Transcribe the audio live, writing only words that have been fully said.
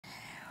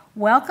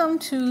Welcome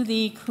to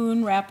the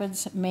Coon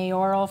Rapids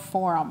Mayoral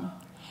Forum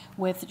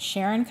with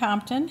Sharon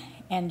Compton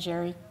and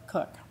Jerry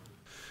Cook.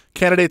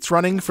 Candidates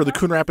running for the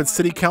Coon Rapids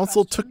City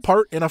Council took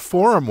part in a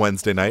forum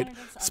Wednesday night,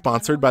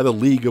 sponsored by the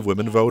League of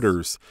Women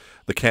Voters.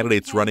 The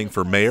candidates running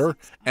for mayor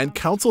and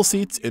council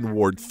seats in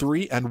Ward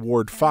 3 and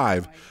Ward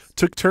 5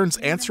 took turns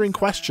answering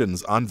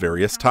questions on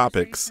various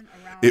topics.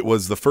 It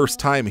was the first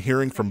time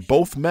hearing from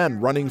both men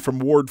running from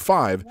Ward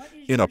 5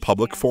 in a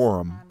public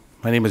forum.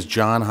 My name is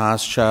John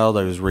Hoschild.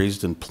 I was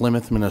raised in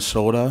Plymouth,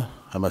 Minnesota.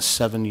 I'm a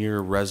 7-year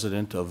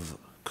resident of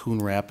Coon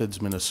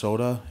Rapids,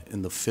 Minnesota,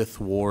 in the 5th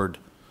Ward.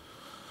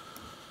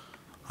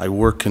 I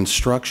work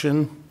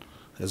construction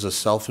as a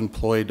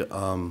self-employed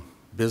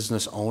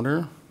business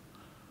owner,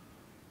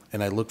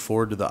 and I look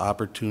forward to the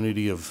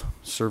opportunity of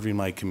serving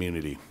my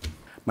community.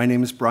 My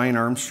name is Brian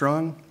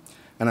Armstrong,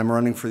 and I'm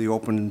running for the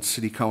open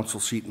city council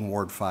seat in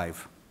Ward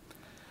 5.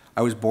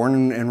 I was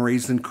born and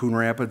raised in Coon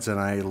Rapids, and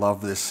I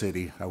love this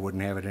city. I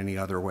wouldn't have it any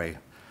other way.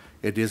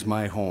 It is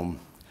my home.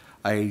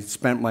 I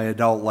spent my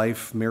adult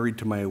life married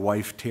to my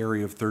wife,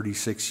 Terry, of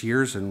 36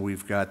 years, and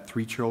we've got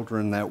 3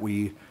 children that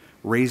we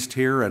raised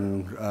here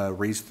and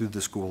raised through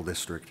the school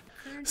district.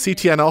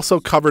 CTN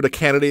also covered a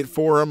candidate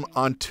forum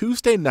on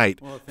Tuesday night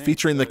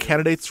featuring the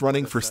candidates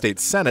running for state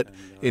senate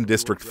in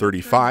District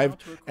 35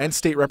 and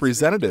state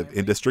representative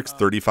in Districts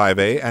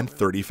 35A and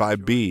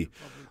 35B.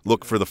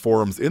 Look for the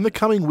forums in the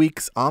coming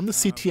weeks on the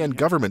CTN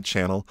government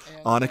channel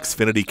on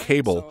Xfinity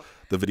Cable.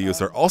 The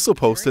videos are also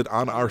posted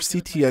on our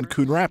CTN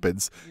Coon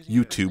Rapids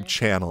YouTube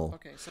channel.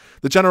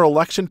 The general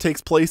election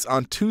takes place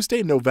on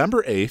Tuesday,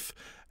 November 8th.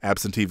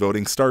 Absentee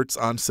voting starts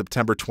on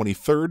September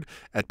 23rd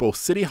at both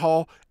City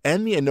Hall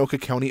and the Anoka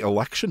County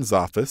Elections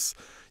Office.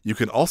 You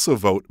can also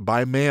vote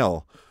by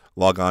mail.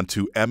 Log on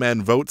to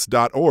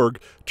mnvotes.org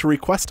to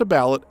request a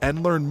ballot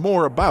and learn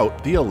more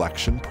about the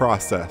election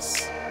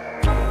process.